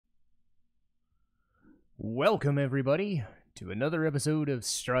Welcome, everybody, to another episode of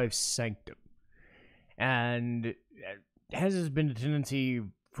Strife's Sanctum. And as has been a tendency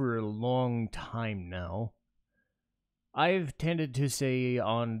for a long time now, I've tended to say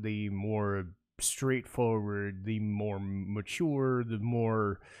on the more straightforward, the more mature, the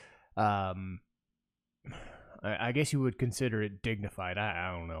more, I guess you would consider it dignified.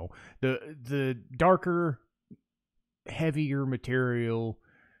 I don't know. The darker, heavier material,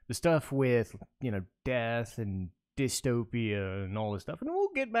 the stuff with, death and dystopia and all this stuff. And we'll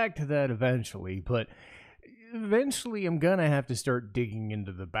get back to that eventually, but eventually I'm gonna have to start digging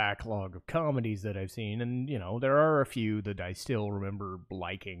into the backlog of comedies that I've seen. And, there are a few that I still remember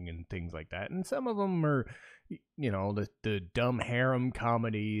liking and things like that. And some of them are, the dumb harem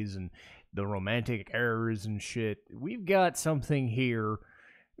comedies and the romantic errors and shit. We've got something here.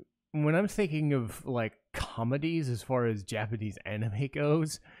 When I'm thinking of, comedies as far as Japanese anime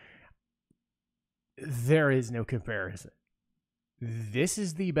goes, there is no comparison. This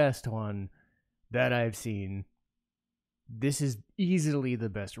is the best one that I've seen. This is easily the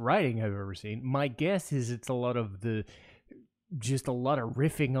best writing I've ever seen. My guess is it's a lot of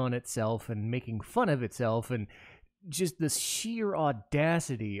riffing on itself and making fun of itself, and just the sheer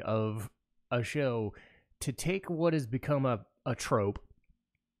audacity of a show to take what has become a trope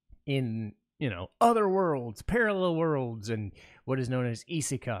in, other worlds, parallel worlds, and what is known as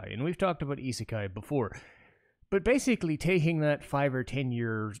Isekai. And we've talked about Isekai before. But basically taking that 5 or 10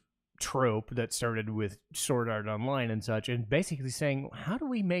 year trope that started with Sword Art Online and such, and basically saying, how do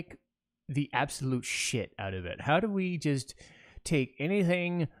we make the absolute shit out of it? How do we just take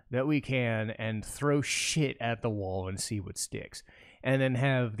anything that we can and throw shit at the wall and see what sticks? And then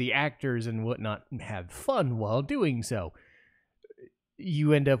have the actors and whatnot have fun while doing so.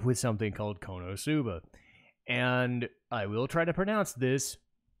 You end up with something called KonoSuba. And I will try to pronounce this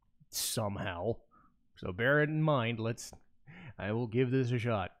somehow. So bear it in mind. I will give this a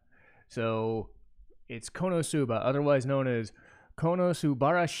shot. So it's KonoSuba, otherwise known as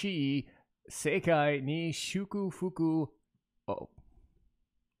Subarashii Sekai ni Shukufuku. Oh.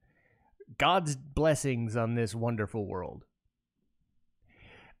 God's blessings on this wonderful world.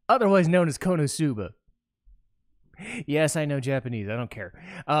 Otherwise known as KonoSuba. Yes, I know Japanese. I don't care.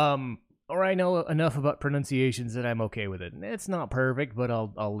 Or I know enough about pronunciations that I'm okay with it. It's not perfect, but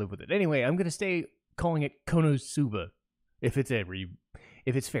I'll live with it. Anyway, I'm gonna stay calling it KonoSuba if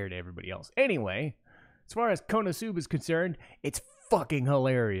it's fair to everybody else. Anyway, as far as KonoSuba is concerned, it's fucking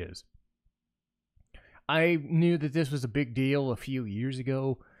hilarious. I knew that this was a big deal a few years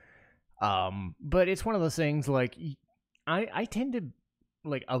ago, but it's one of those things I tend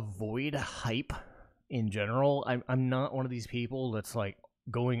to avoid hype. In general, I'm not one of these people that's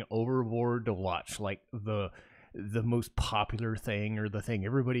going overboard to watch the most popular thing or the thing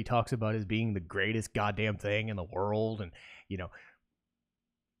everybody talks about as being the greatest goddamn thing in the world. And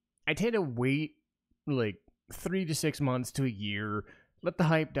I tend to wait 3 to 6 months to a year, let the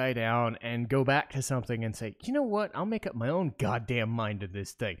hype die down, and go back to something and say, you know what, I'll make up my own goddamn mind of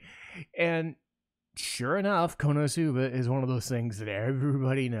this thing. And sure enough, KonoSuba is one of those things that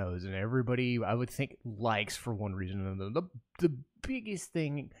everybody knows and everybody, I would think, likes for one reason or another. The biggest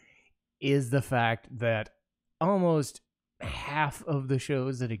thing is the fact that almost half of the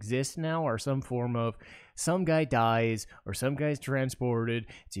shows that exist now are some form of some guy dies or some guy's transported.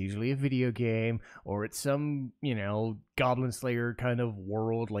 It's usually a video game or it's some, Goblin Slayer kind of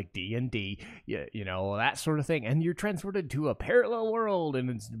world like D&D, that sort of thing. And you're transported to a parallel world and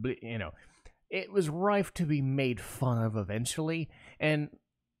it's, it was rife to be made fun of eventually, and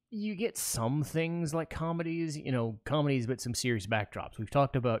you get some things like comedies, comedies with some serious backdrops. We've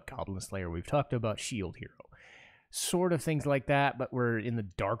talked about Goblin Slayer, we've talked about Shield Hero, sort of things like that, but we're in the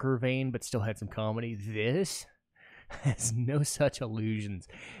darker vein, but still had some comedy. This has no such illusions.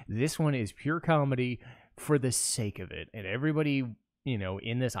 This one is pure comedy for the sake of it, and everybody,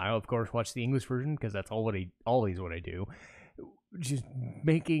 in this, I of course watch the English version because that's always what I do. Just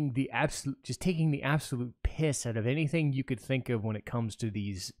taking the absolute piss out of anything you could think of when it comes to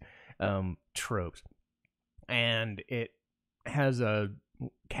these tropes. And it has a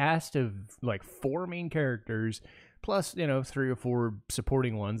cast of 4 main characters plus 3 or 4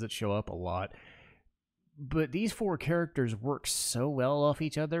 supporting ones that show up a lot. But these 4 characters work so well off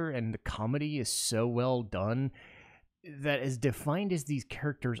each other, and the comedy is so well done that, as defined as these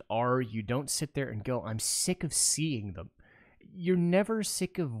characters are, you don't sit there and go, I'm sick of seeing them. You're never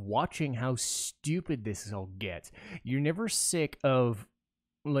sick of watching how stupid this all gets. You're never sick of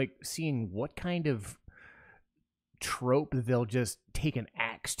seeing what kind of trope they'll just take an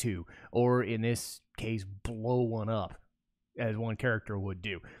axe to, or in this case blow one up, as one character would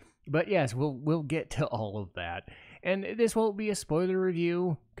do. But yes, we'll get to all of that. And this won't be a spoiler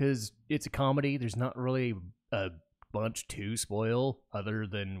review because it's a comedy. There's not really a bunch to spoil other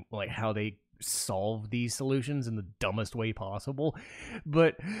than like how they solve these solutions in the dumbest way possible.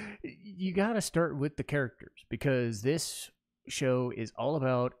 But you got to start with the characters because this show is all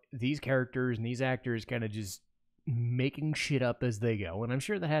about these characters and these actors kind of just making shit up as they go. And I'm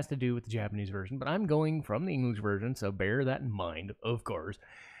sure that has to do with the Japanese version, but I'm going from the English version, so bear that in mind, of course.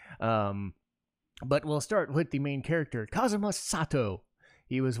 But we'll start with the main character, Kazuma Sato.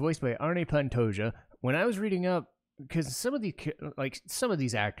 He was voiced by Arne Pantoja. When I was reading up, because some of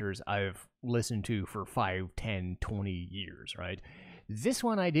these actors I've listened to for 5, 10, 20 years, right? This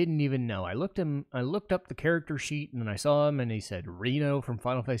one I didn't even know. I looked up the character sheet and I saw him and he said Reno from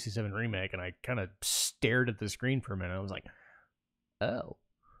Final Fantasy VII Remake, and I kind of stared at the screen for a minute. I was like, oh,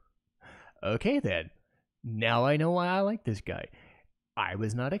 okay then. Now I know why I like this guy. I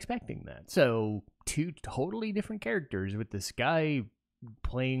was not expecting that. So 2 totally different characters with this guy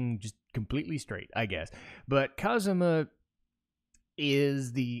playing just completely straight, I guess. But Kazuma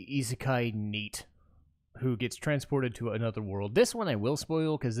is the Isekai NEET who gets transported to another world. This one I will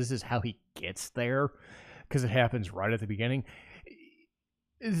spoil because this is how he gets there, because it happens right at the beginning.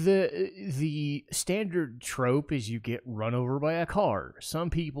 The standard trope is you get run over by a car. Some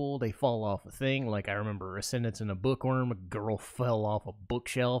people, they fall off a thing. Like I remember a sentence in a bookworm, a girl fell off a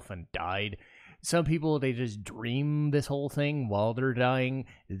bookshelf and died. Some people, they just dream this whole thing while they're dying.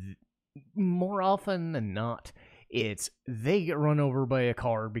 More often than not, it's they get run over by a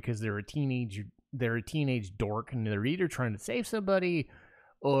car because they're a teenage dork and they're either trying to save somebody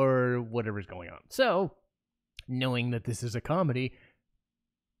or whatever's going on. So, knowing that this is a comedy,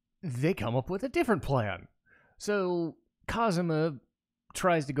 they come up with a different plan. So, Kazuma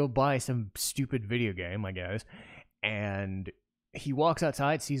tries to go buy some stupid video game, I guess, and he walks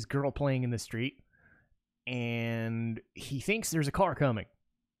outside, sees a girl playing in the street, and he thinks there's a car coming.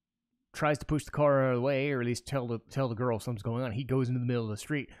 Tries to push the car out of the way, or at least tell the girl something's going on. He goes into the middle of the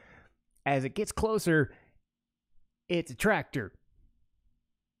street. As it gets closer, it's a tractor.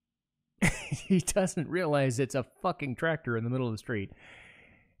 He doesn't realize it's a fucking tractor in the middle of the street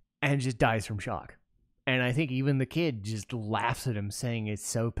and just dies from shock. And I think even the kid just laughs at him, saying it's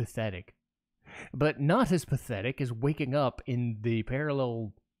so pathetic. But not as pathetic as waking up in the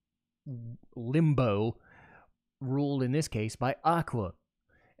parallel limbo ruled in this case by Aqua.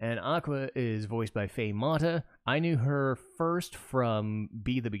 And Aqua is voiced by Faye Mata. I knew her first from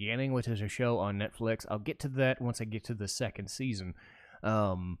Be the Beginning, which is a show on Netflix. I'll get to that once I get to the second season.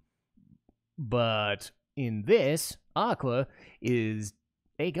 But in this, Aqua is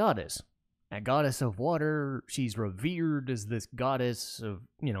a goddess of water. She's revered as this goddess of,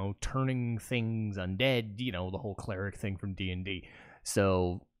 turning things undead, the whole cleric thing from D&D.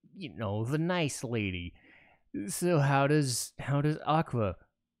 So, the nice lady. So how does Aqua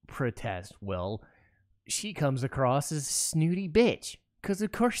protest? Well, she comes across as a snooty bitch, because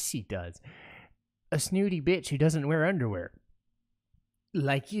of course she does. A snooty bitch who doesn't wear underwear.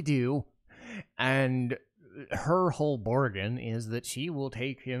 Like you do. And her whole bargain is that she will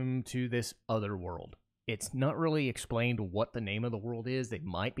take him to this other world. It's not really explained what the name of the world is. It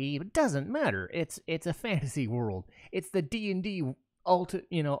might be, but it doesn't matter. It's a fantasy world. It's the D&D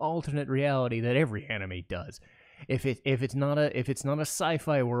alternate reality that every anime does. If it's not a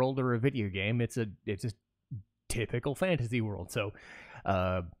sci-fi world or a video game, it's a typical fantasy world. So,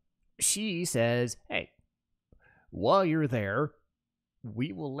 she says, "Hey, while you're there,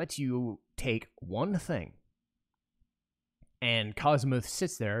 we will let you take one thing." And Cosmo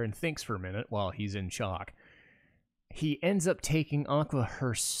sits there and thinks for a minute while he's in shock. He ends up taking Aqua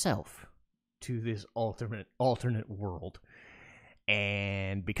herself to this alternate world.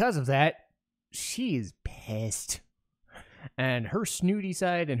 And because of that, she is pissed. And her snooty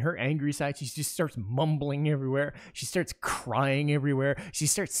side and her angry side, she just starts mumbling everywhere. She starts crying everywhere. She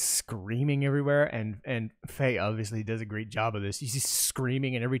starts screaming everywhere. And Faye obviously does a great job of this. She's just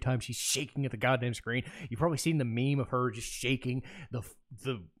screaming, and every time she's shaking at the goddamn screen. You've probably seen the meme of her just shaking the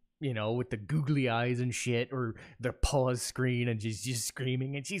with the googly eyes and shit, or the pause screen, and she's just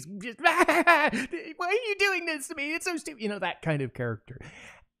screaming, and she's just, why are you doing this to me? It's so stupid. That kind of character.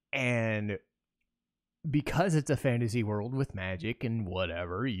 And because it's a fantasy world with magic and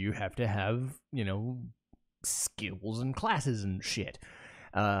whatever, you have to have, skills and classes and shit.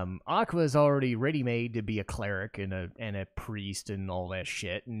 Aqua's already ready-made to be a cleric and a priest and all that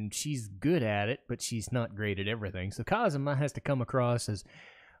shit, and she's good at it, but she's not great at everything. So Kazuma has to come across as,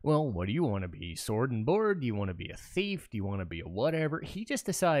 well, what do you want to be? Sword and board? Do you want to be a thief? Do you want to be a whatever? He just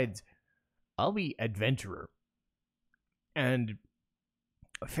decides, I'll be adventurer. And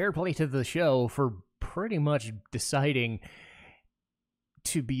fair play to the show for pretty much deciding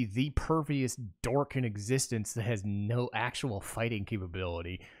to be the pervious dork in existence that has no actual fighting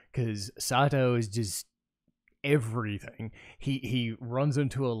capability, because Sato is just everything. He runs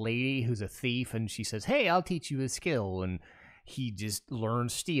into a lady who's a thief, and she says, "Hey, I'll teach you a skill," and he just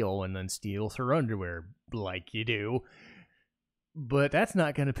learns steal and then steals her underwear, like you do. But that's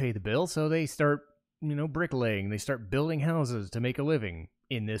not going to pay the bill, so they start, bricklaying. They start building houses to make a living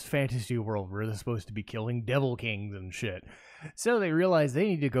in this fantasy world where they're supposed to be killing devil kings and shit. So they realize they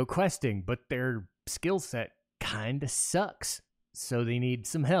need to go questing, but their skill set kinda sucks. So they need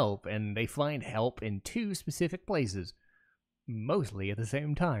some help, and they find help in 2 specific places, mostly at the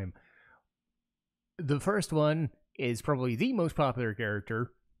same time. The first one is probably the most popular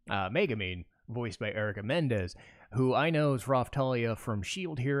character, Megumin, voiced by Erica Mendez, who I know is Raftalia from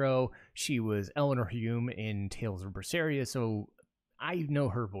Shield Hero. She was Eleanor Hume in Tales of Berseria, so I know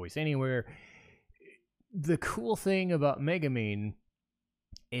her voice anywhere. The cool thing about Megumin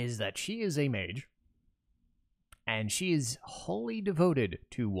is that she is a mage, and she is wholly devoted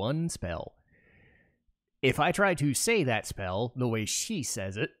to one spell. If I try to say that spell the way she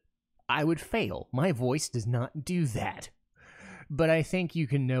says it, I would fail. My voice does not do that. But I think you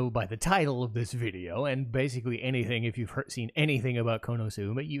can know by the title of this video, and basically anything, if you've seen anything about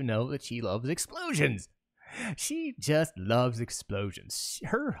KonoSuba, you know that she loves explosions. She just loves explosions.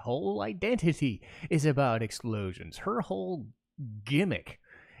 Her whole identity is about explosions. Her whole gimmick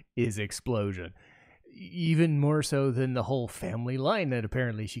is explosion. Even more so than the whole family line that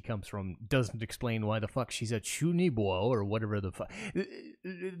apparently she comes from. Doesn't explain why the fuck she's a Chunibo or whatever the fuck.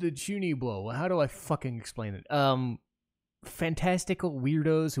 The Chunibo. How do I fucking explain it? Fantastical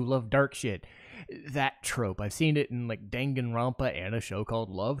weirdos who love dark shit. That trope. I've seen it in like Danganronpa and a show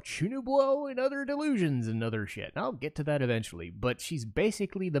called Love, Chunibo, and Other Delusions and other shit. I'll get to that eventually. But she's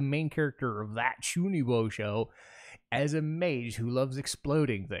basically the main character of that Chunibo show as a mage who loves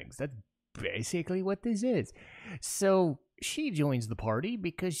exploding things. That's basically what this is. So she joins the party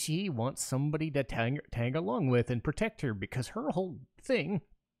because she wants somebody to tag along with and protect her, because her whole thing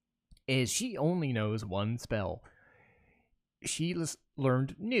is she only knows one spell. She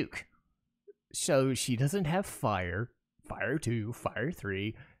learned Nuke. So she doesn't have fire, fire 2, fire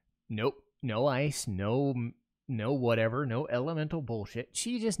 3, nope, no ice, no whatever, no elemental bullshit.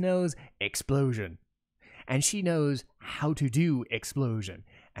 She just knows explosion. And she knows how to do explosion.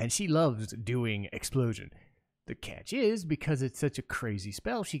 And she loves doing explosion. The catch is, because it's such a crazy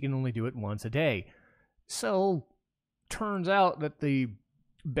spell, she can only do it once a day. So, turns out that the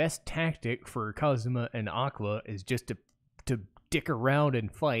best tactic for Kazuma and Aqua is just to dick around in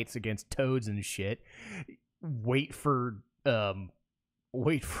fights against toads and shit. Wait for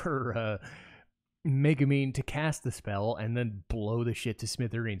Megumin to cast the spell and then blow the shit to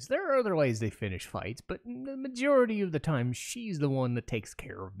smithereens. There are other ways they finish fights, but the majority of the time she's the one that takes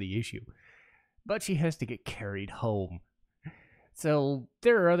care of the issue. But she has to get carried home. So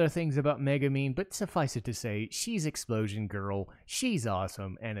there are other things about Megumin, but suffice it to say, she's Explosion Girl, she's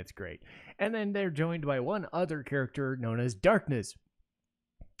awesome, and it's great. And then they're joined by one other character known as Darkness.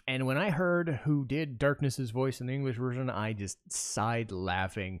 And when I heard who did Darkness's voice in the English version, I just sighed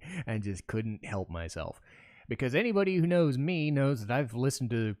laughing and just couldn't help myself. Because anybody who knows me knows that I've listened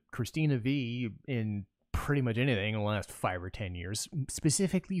to Christina V in pretty much anything in the last 5 or 10 years,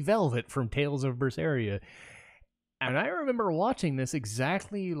 specifically Velvet from Tales of Berseria. And I remember watching this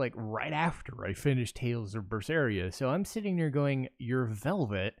exactly like right after I finished Tales of Berseria. So I'm sitting there going, you're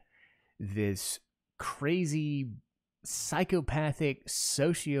Velvet, this crazy, psychopathic,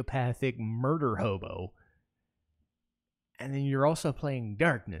 sociopathic murder hobo. And then you're also playing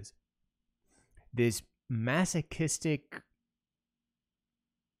Darkness, this masochistic,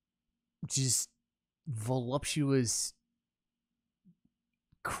 just voluptuous,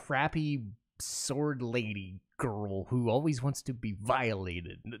 crappy sword lady girl who always wants to be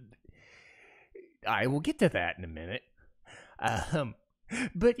violated. I will get to that in a minute.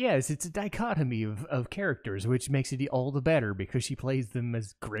 But yes, it's a dichotomy of characters, which makes it all the better because she plays them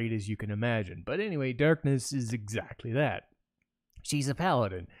as great as you can imagine. But anyway, Darkness is exactly that. She's a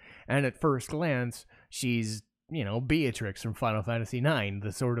paladin, and at first glance, she's, Beatrix from Final Fantasy IX,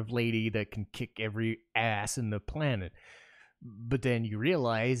 the sort of lady that can kick every ass in the planet. But then you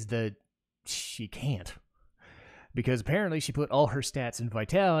realize that she can't. Because apparently she put all her stats in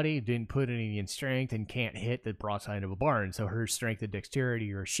vitality, didn't put any in strength, and can't hit the broadside of a barn. So her strength and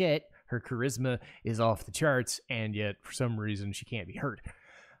dexterity are shit, her charisma is off the charts, and yet for some reason she can't be hurt.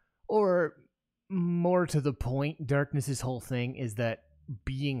 Or, more to the point, Darkness's whole thing is that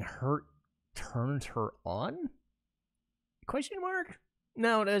being hurt turns her on? Question mark?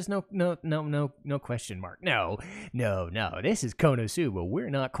 No, there's no question mark. No. This is KonoSuba. We're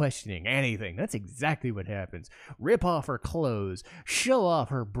not questioning anything. That's exactly what happens. Rip off her clothes, show off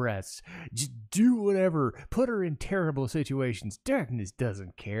her breasts, just do whatever, put her in terrible situations. Darkness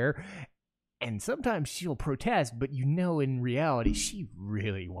doesn't care. And sometimes she'll protest, but in reality, she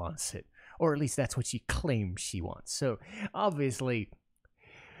really wants it. Or at least that's what she claims she wants. So, obviously,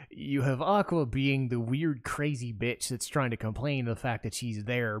 you have Aqua being the weird, crazy bitch that's trying to complain the fact that she's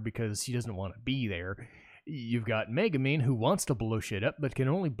there because she doesn't want to be there. You've got Megumin, who wants to blow shit up, but can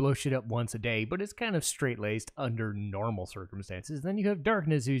only blow shit up once a day, but is kind of straight-laced under normal circumstances. Then you have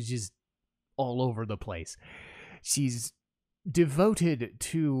Darkness, who's just all over the place. She's devoted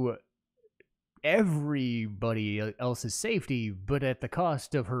to everybody else's safety, but at the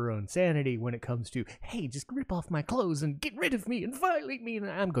cost of her own sanity when it comes to, hey, just rip off my clothes and get rid of me and violate me, and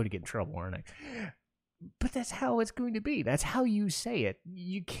I'm going to get in trouble, aren't I? But that's how it's going to be. That's how you say it.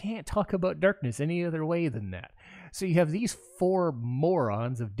 You can't talk about Darkness any other way than that. So you have these four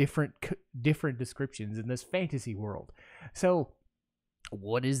morons of different descriptions in this fantasy world. So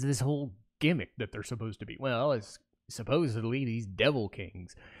what is this whole gimmick that they're supposed to be? Well, it's supposedly these Devil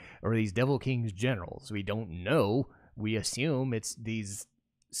Kings, or these Devil Kings generals. We don't know. We assume it's these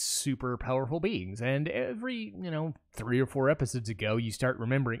super powerful beings. And every, 3 or 4 episodes ago, you start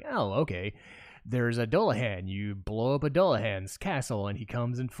remembering, oh, okay, there's a Dullahan. You blow up a Dullahan's castle, and he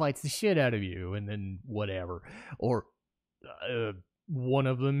comes and fights the shit out of you, and then whatever. Or one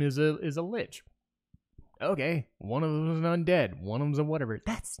of them is a lich. Okay, one of them is an undead. One of them's a whatever.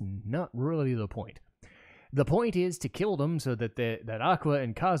 That's not really the point. The point is to kill them so that that Aqua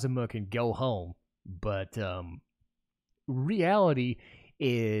and Kazuma can go home. But reality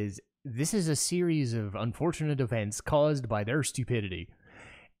is this is a series of unfortunate events caused by their stupidity.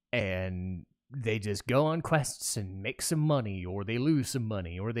 And they just go on quests and make some money, or they lose some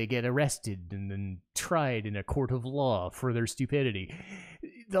money, or they get arrested and then tried in a court of law for their stupidity.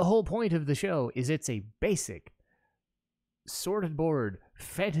 The whole point of the show is it's a basic, sorted board,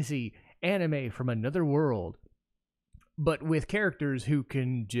 fantasy anime from another world, but with characters who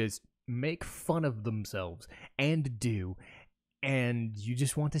can just make fun of themselves and you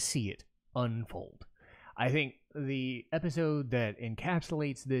just want to see it unfold. I think the episode that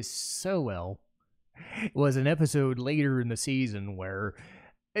encapsulates this so well was an episode later in the season where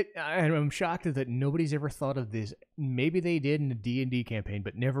I'm shocked that nobody's ever thought of this. Maybe they did in a D&D campaign,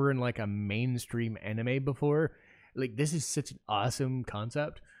 but never in like a mainstream anime before. Like, this is such an awesome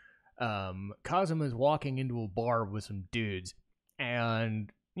concept. Kazuma's walking into a bar with some dudes,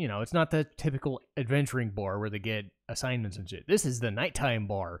 and it's not the typical adventuring bar where they get assignments and shit. This is the nighttime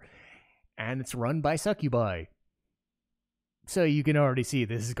bar, and it's run by succubi. So you can already see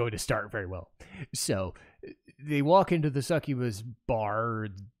this is going to start very well. So they walk into the succubus bar,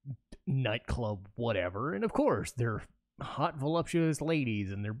 nightclub, whatever, and of course they're hot, voluptuous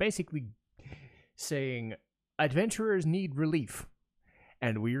ladies, and they're basically saying adventurers need relief,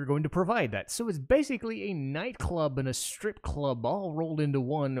 and we are going to provide that. So it's basically a nightclub and a strip club all rolled into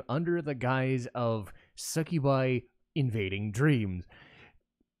one under the guise of succubi invading dreams.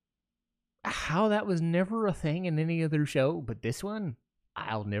 How that was never a thing in any other show, but this one,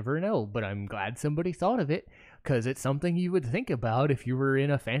 I'll never know. But I'm glad somebody thought of it, because it's something you would think about if you were in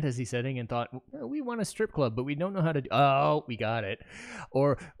a fantasy setting and thought, well, we want a strip club, but we don't know how to do. Oh, we got it.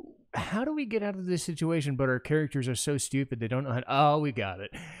 Or how do we get out of this situation, but our characters are so stupid they don't know how to. Oh, we got it.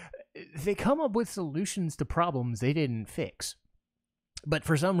 They come up with solutions to problems they didn't fix, but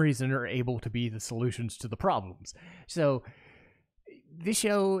for some reason are able to be the solutions to the problems. So this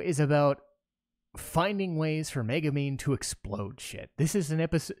show is about finding ways for Megumin to explode shit. This is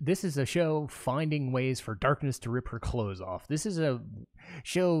a show finding ways for Darkness to rip her clothes off. This is a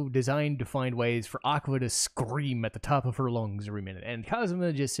show designed to find ways for Aqua to scream at the top of her lungs every minute, and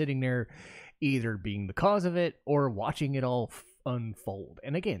Kazuma just sitting there either being the cause of it or watching it all unfold.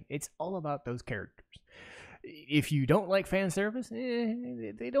 And again, it's all about those characters. If you don't like fan service,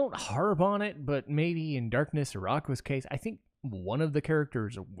 they don't harp on it, but maybe in Darkness or Aqua's case, I think one of the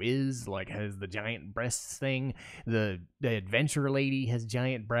characters, Wiz, has the giant breasts thing. The adventure lady has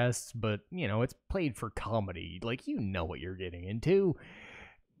giant breasts, but, it's played for comedy. You know what you're getting into.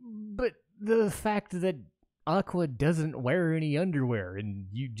 But the fact that Aqua doesn't wear any underwear, and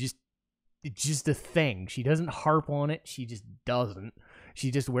it's just a thing. She doesn't harp on it. She just doesn't.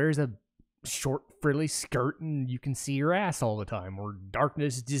 She just wears a short, frilly skirt, and you can see her ass all the time. Or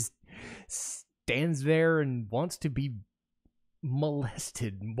Darkness just stands there and wants to be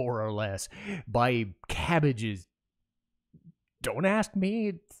molested, more or less, by cabbages. Don't ask me,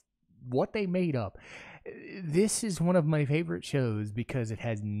 it's what they made up. This is one of my favorite shows because it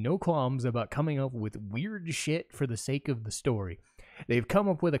has no qualms about coming up with weird shit for the sake of the story. They've come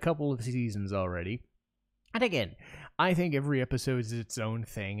up with a couple of seasons already. And again, I think every episode is its own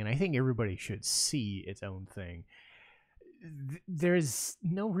thing, and I think everybody should see its own thing. There's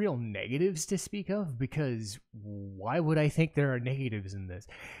no real negatives to speak of, because why would I think there are negatives in this?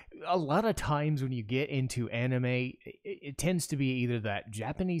 A lot of times when you get into anime, it tends to be either that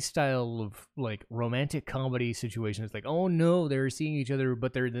Japanese style of like romantic comedy situation. It's like, oh no, they're seeing each other,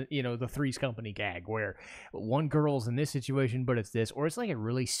 but they're the Three's Company gag where one girl's in this situation, but it's this, or it's like a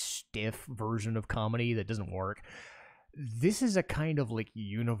really stiff version of comedy that doesn't work. This is a kind of like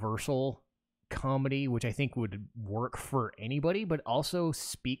universal comedy, which I think would work for anybody, but also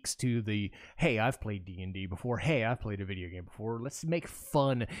speaks to the, hey, I've played D&D before, hey, I've played a video game before, let's make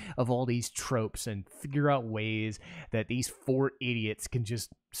fun of all these tropes and figure out ways that these four idiots can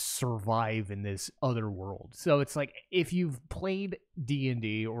just survive in this other world. So it's like, if you've played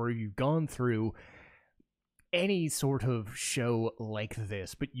D&D or you've gone through any sort of show like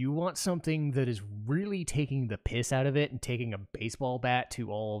this, but you want something that is really taking the piss out of it and taking a baseball bat to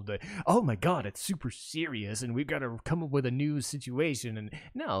all of the, oh my god, it's super serious and we've got to come up with a new situation, and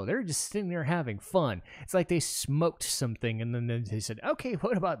no, they're just sitting there having fun. It's like they smoked something and then they said, okay,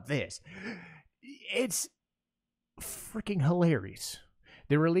 what about this? It's freaking hilarious.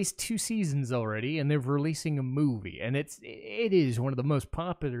 They released 2 seasons already, and they're releasing a movie, and it is one of the most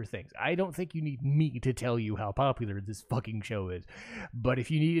popular things. I don't think you need me to tell you how popular this fucking show is, but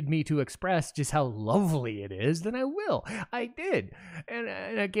if you needed me to express just how lovely it is, then I will. I did,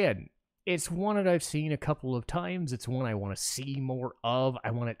 and again, it's one that I've seen a couple of times. It's one I want to see more of.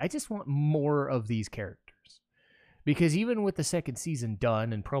 I just want more of these characters. Because even with the second season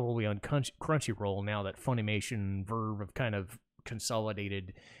done, and probably on Crunchyroll now that Funimation and Verve have kind of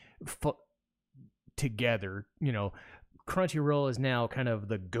consolidated together, Crunchyroll is now kind of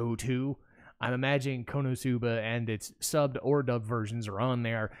the go-to. I'm imagining KonoSuba and its subbed or dubbed versions are on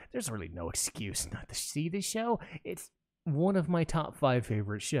there. There's really no excuse not to see this show. It's one of my top 5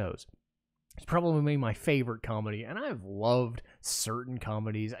 favorite shows. It's probably my favorite comedy, and I've loved certain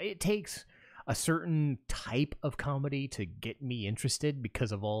comedies. It takes a certain type of comedy to get me interested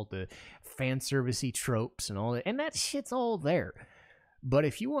because of all the fan servicey tropes and all that, and that shit's all there. But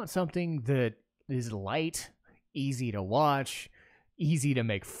if you want something that is light, easy to watch, easy to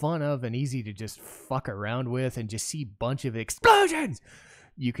make fun of, and easy to just fuck around with and just see a bunch of explosions,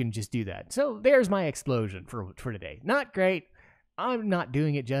 you can just do that. So there's my explosion for today. Not great. I'm not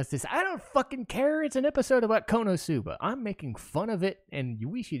doing it justice. I don't fucking care. It's an episode about KonoSuba. I'm making fun of it, and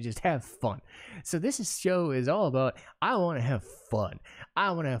we should just have fun. So this show is all about, I want to have fun.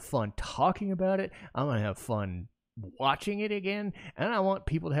 I want to have fun talking about it. I want to have fun watching it again, and I want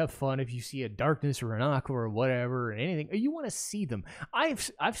people to have fun. If you see a Darkness or an Aqua or whatever, or anything, you want to see them.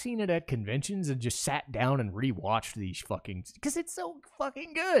 I've seen it at conventions and just sat down and rewatched these fucking, because it's so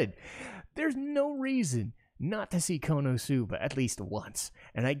fucking good. There's no reason not to see KonoSuba at least once,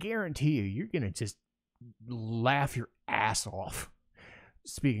 and I guarantee you're gonna just laugh your ass off.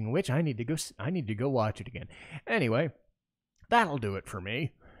 Speaking of which, I need to go watch it again. Anyway, that'll do it for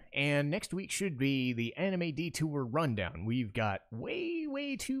me. And next week should be the Anime Detour rundown. We've got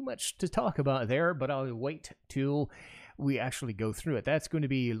way too much to talk about there, but I'll wait till we actually go through it. That's going to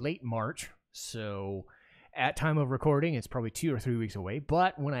be late March, so at time of recording, it's probably 2 or 3 weeks away.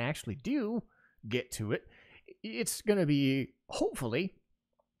 But when I actually do get to it, it's going to be, hopefully,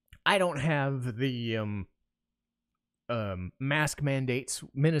 I don't have the mask mandates.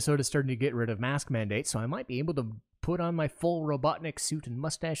 Minnesota's starting to get rid of mask mandates, so I might be able to put on my full Robotnik suit and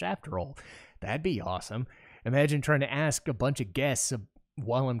mustache after all. That'd be awesome. Imagine trying to ask a bunch of guests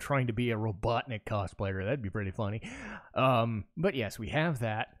while I'm trying to be a Robotnik cosplayer. That'd be pretty funny. But yes, we have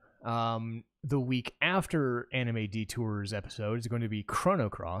that. The week after Anime Detour's episode is going to be Chrono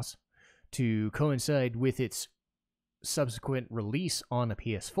Cross, to coincide with its subsequent release on the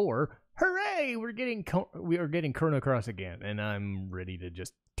PS4. Hooray! We are getting Chrono Cross again, and I'm ready to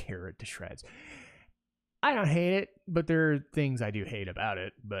just tear it to shreds. I don't hate it, but there are things I do hate about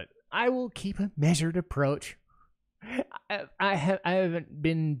it. But I will keep a measured approach. I haven't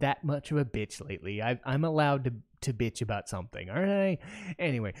been that much of a bitch lately. I'm allowed to bitch about something, aren't I?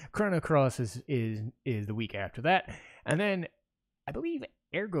 Anyway, Chrono Cross is the week after that, and then I believe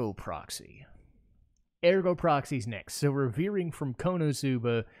Ergo Proxy. Ergo Proxy's next. So we're veering from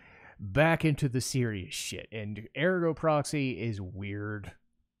KonoSuba back into the serious shit. And Ergo Proxy is weird.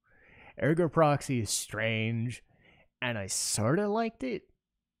 Ergo Proxy is strange. And I sort of liked it.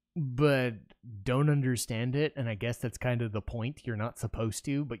 but don't understand it, and I guess that's kind of the point. You're not supposed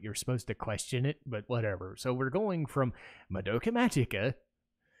to, but you're supposed to question it, but whatever. So we're going from Madoka Magica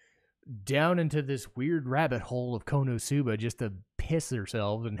down into this weird rabbit hole of KonoSuba just to piss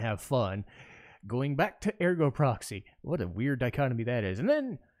ourselves and have fun, going back to Ergo Proxy. What a weird dichotomy that is. And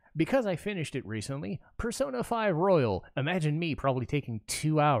then, because I finished it recently, Persona 5 Royal. Imagine me probably taking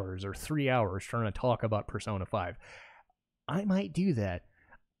 2 hours or 3 hours trying to talk about Persona 5. I might do that.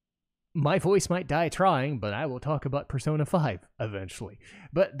 My voice might die trying, but I will talk about Persona 5 eventually.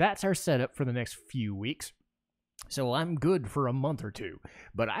 But that's our setup for the next few weeks. So I'm good for a month or two.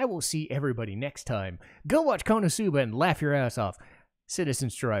 But I will see everybody next time. Go watch KonoSuba and laugh your ass off. Citizen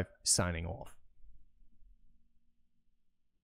Strife, signing off.